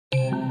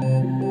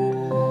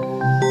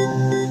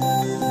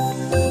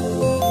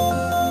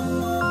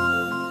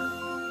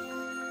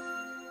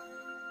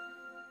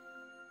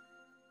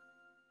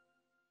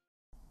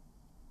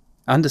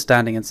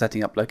Understanding and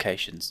setting up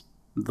locations,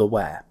 the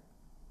where.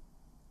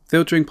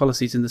 Filtering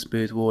policies in the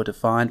Smoothwall are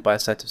defined by a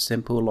set of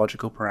simple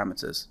logical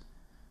parameters: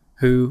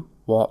 who,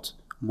 what,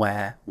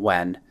 where,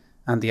 when,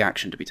 and the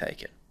action to be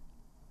taken.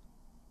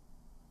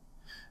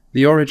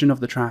 The origin of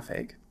the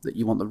traffic that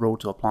you want the rule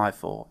to apply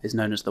for is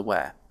known as the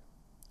where,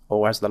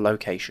 or as the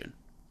location.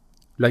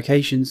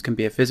 Locations can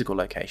be a physical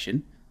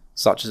location,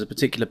 such as a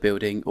particular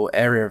building or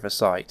area of a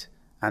site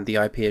and the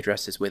IP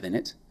addresses within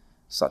it,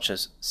 such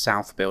as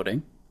South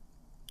Building,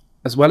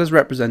 as well as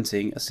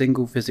representing a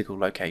single physical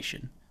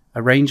location.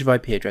 A range of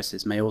IP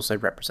addresses may also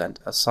represent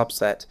a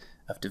subset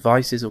of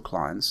devices or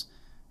clients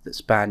that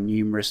span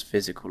numerous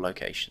physical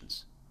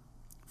locations.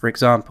 For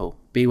example,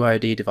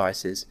 BYOD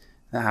devices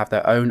that have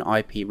their own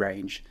IP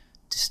range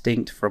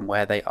distinct from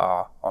where they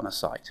are on a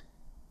site.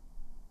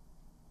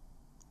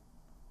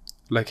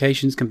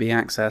 Locations can be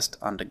accessed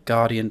under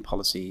Guardian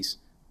Policies,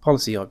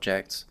 Policy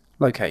Objects,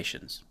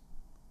 Locations.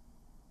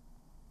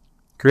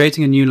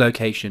 Creating a new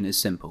location is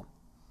simple.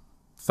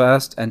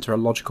 First, enter a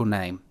logical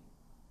name.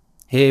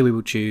 Here we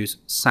will choose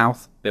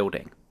South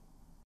Building.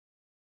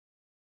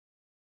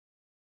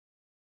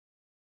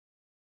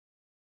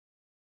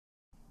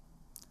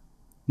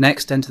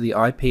 Next, enter the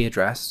IP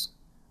address,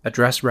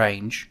 address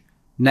range,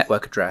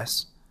 network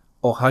address,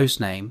 or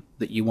host name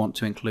that you want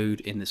to include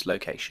in this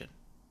location.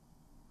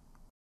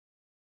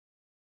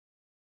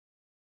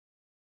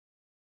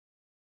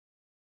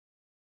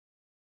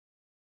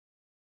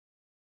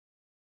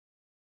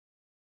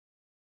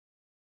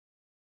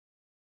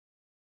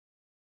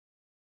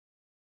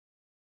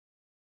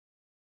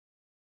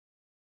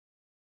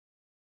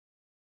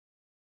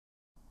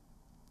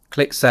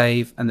 Click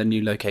Save and the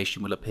new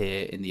location will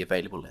appear in the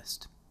available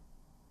list.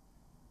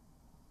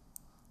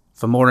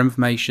 For more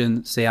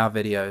information, see our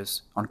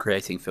videos on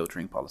creating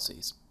filtering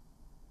policies.